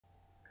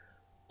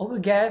Okay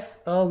guys,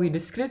 we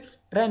describe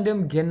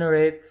random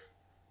generates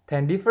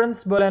 10 different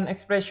Boolean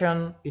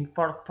expression in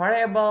 4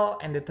 variable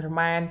and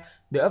determine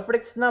the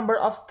average number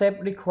of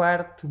steps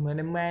required to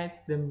minimize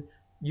them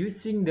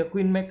using the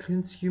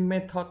Quine-McCluskey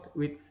method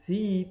with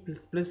C++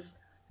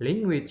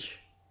 language.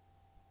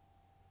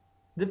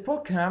 The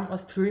program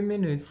of 3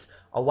 minutes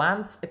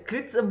once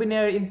creates a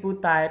binary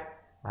input type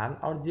 1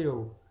 or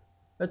 0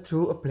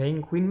 through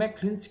applying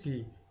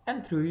Quine-McCluskey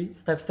and 3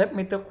 step-step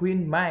method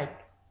Quine-Mic.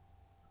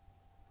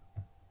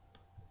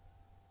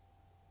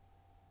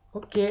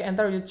 Okay,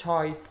 enter your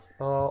choice.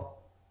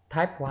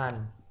 Type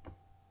 1.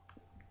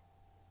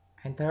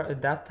 Enter a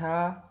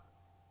data.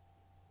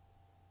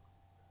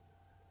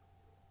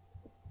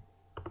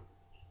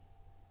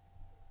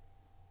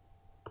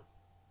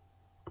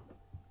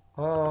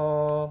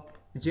 Uh,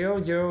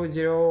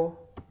 0000.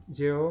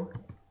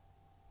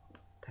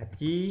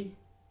 Type E.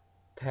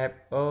 Type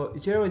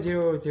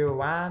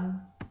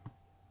 0001.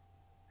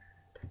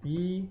 Type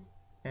E.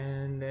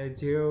 And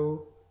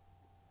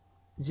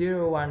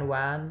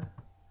 0011.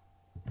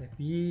 Type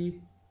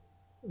E.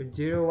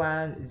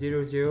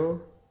 0100.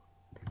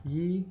 Type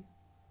E.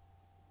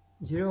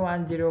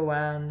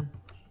 0101.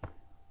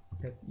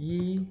 Type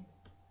E.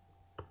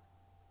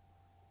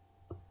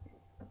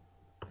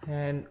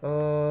 And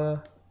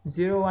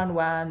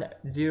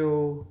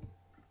 0110.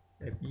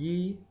 Type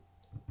E.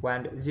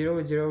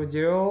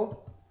 1000.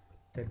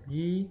 Type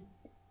E.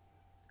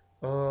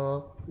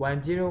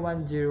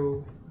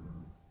 1010.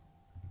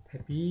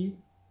 Type E.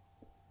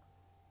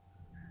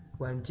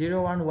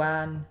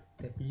 1011.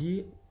 Type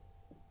E.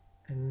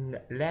 And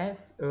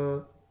last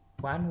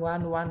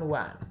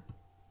 1111.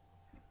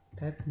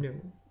 Type no.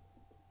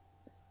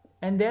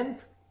 And then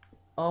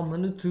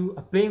menu 2,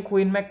 applying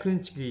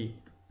Quine-McCluskey.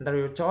 Enter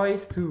your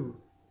choice 2.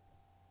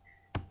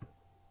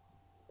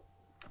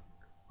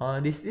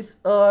 This is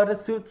a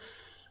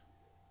results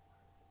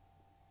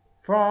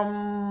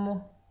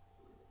from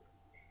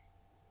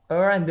a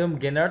random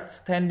generates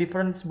 10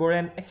 different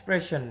Boolean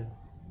expression.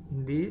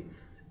 In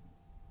this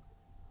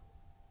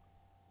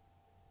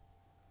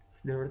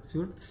is the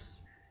results.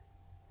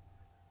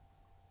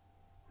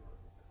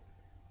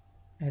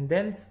 And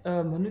then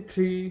menu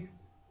 3,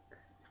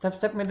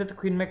 step-step method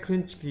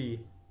Quine-McCluskey.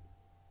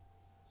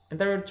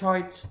 Enter your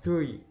choice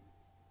 3.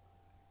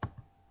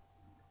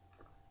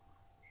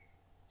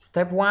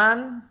 Step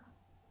 1.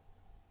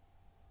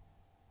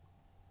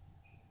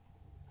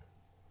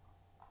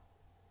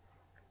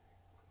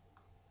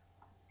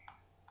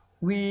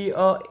 We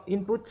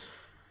input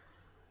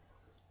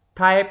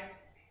type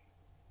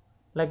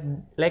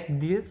like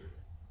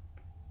this,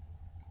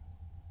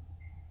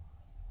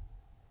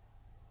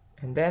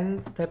 and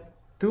then step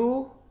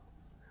 2,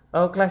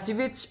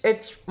 classify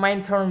each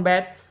main term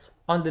bets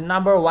on the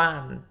number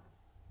 1.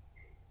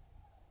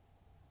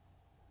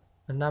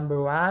 The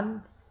number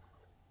 1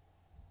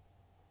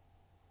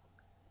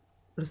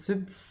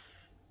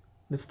 results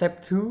the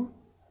step 2.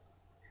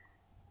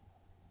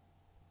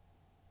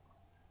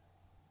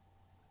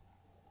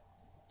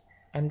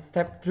 And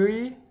step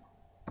 3,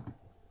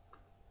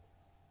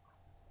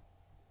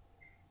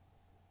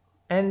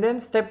 and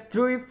then step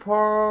 3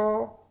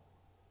 for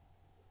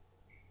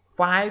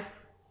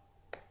 5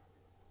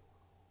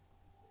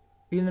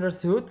 in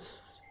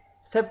results.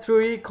 Step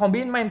 3,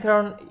 combine main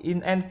term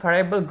in an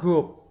variable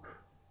group.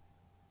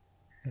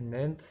 And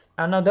then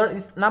another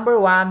is number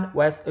 1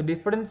 was a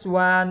different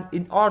one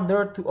in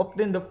order to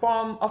obtain the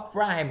form of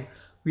rhyme,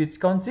 which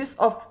consists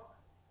of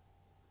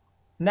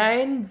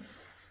 9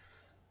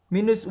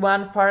 minus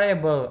 1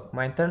 variable.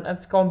 Main term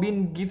and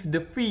combine give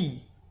the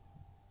fee.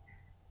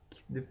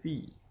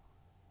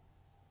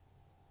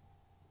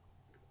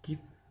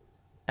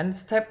 And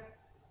step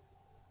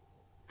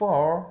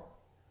 4,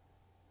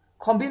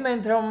 combine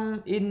main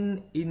term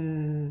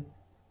in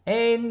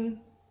n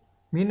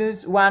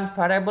minus 1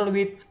 variable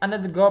with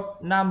another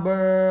group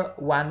number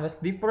 1 was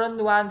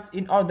different ones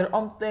in order to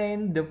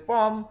obtain the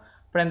form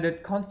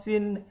that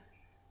contain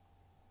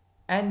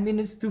n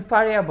minus 2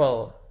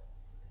 variable.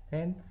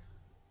 And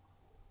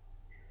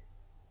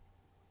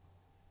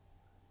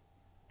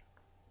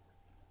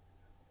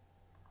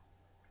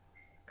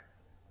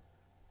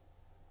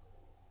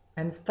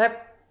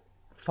step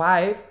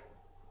 5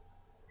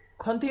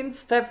 contains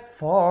step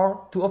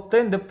 4 to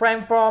obtain the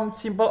prime form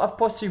simple as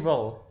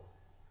possible.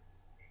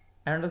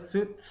 And the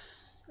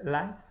suits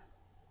last.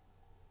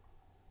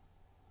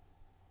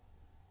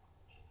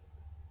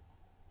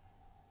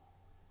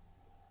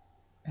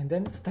 And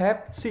then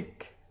step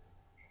 6.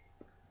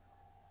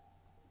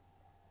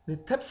 The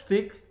step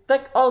 6,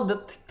 take all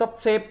the top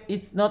shape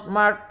is not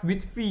marked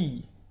with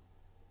V.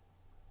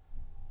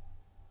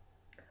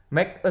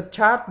 Make a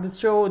chart to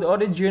show the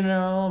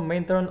original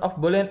main term of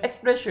Boolean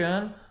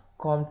expression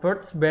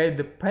converts by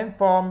the prime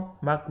form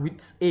marked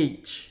with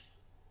H.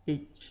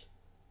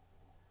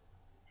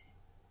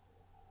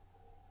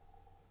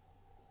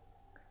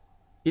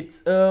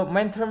 Its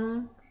main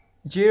term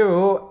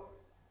 0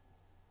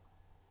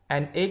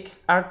 and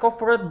X are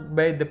covered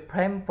by the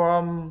prime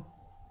form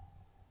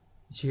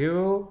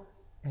 0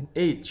 and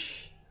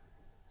H.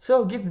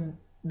 So give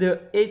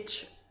the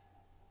edge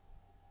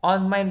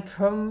on main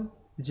term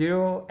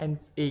 0 and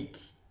 8.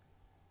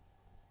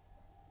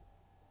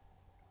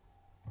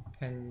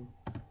 And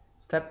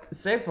step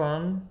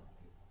 7,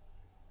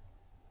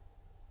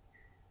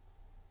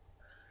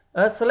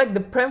 select the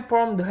prime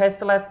form that has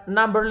the last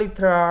number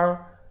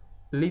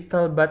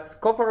little but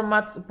cover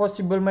much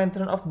possible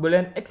maintain of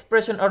Boolean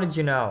expression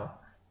original.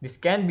 This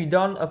can be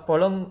done a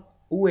following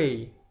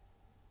way.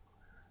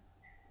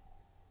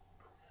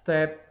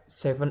 Step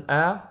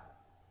 7a,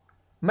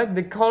 make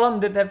the column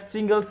that have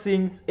single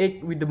things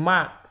X with the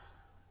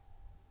marks.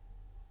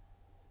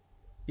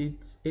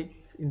 It's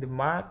X in the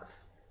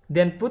marks.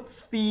 Then put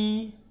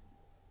phi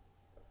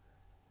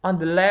on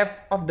the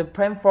left of the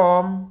prime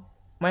form.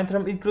 Main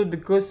term include the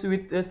cause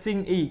with a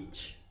sin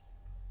each.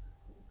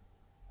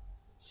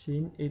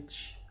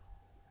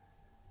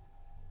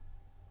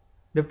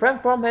 The prime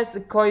form has a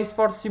case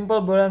for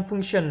simple Boolean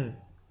function.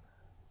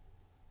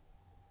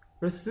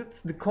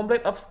 Results the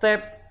complete of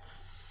step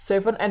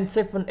 7 and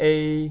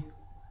 7a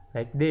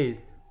like this.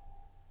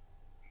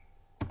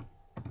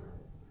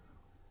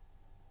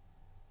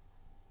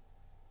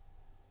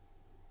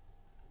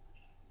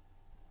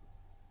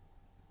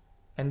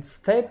 And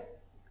step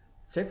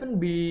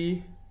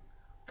 7b,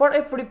 for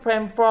every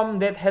prime form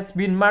that has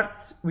been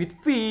marked with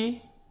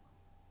phi,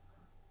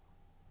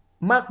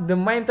 mark the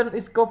main term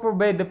is covered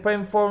by the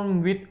prime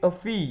form with a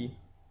phi.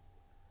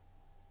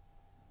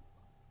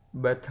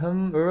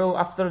 Bottom row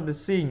after the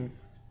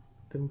things.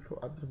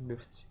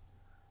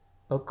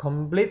 A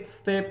complete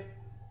step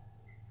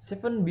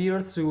 7b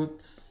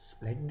results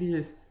like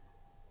this.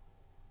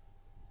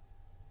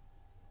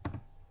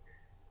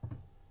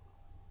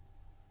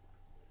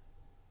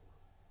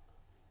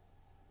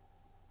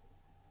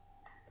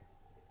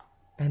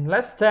 And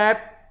last step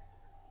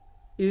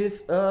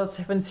is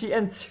 7c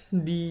and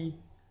 7d.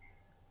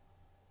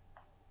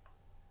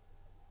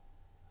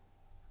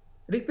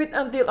 Repeat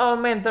until all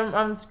main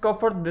terms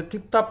cover the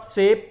tip-top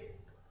shape.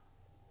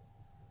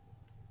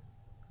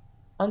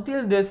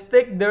 Until the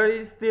stack there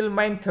is still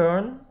main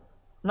term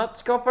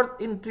not covered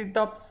in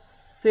tip-top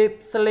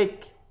shape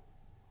select.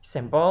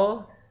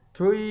 Example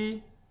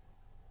 3,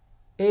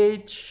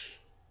 H,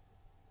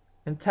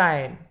 and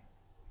 10.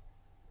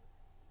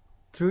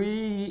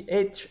 3,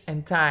 H,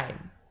 and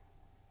 10.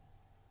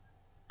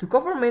 To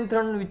cover main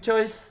term, we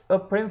choose a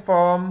prime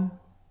form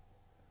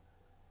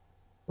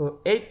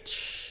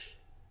H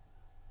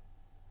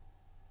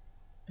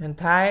and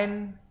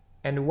 10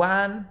 and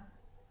 1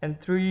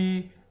 and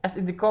 3 as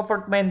in the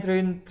covered main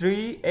term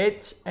 3,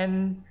 H,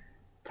 and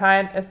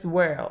 10 as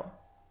well.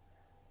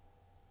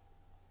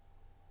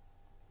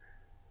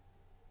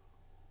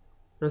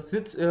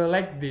 Results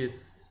like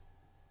this.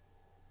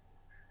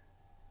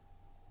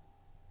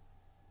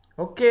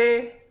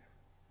 Okay,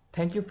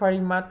 thank you very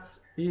much.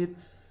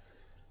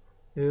 It's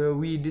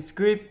we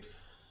describe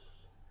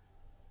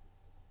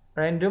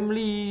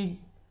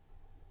randomly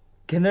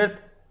generate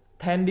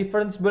 10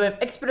 different Boolean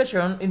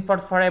expressions in 4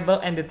 variables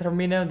and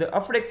determine the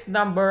average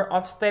number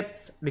of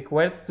steps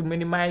required to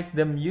minimize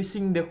them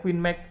using the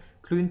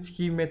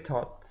Quine-McCluskey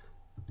method.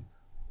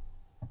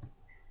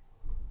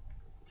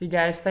 Okay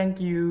guys, thank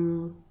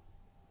you.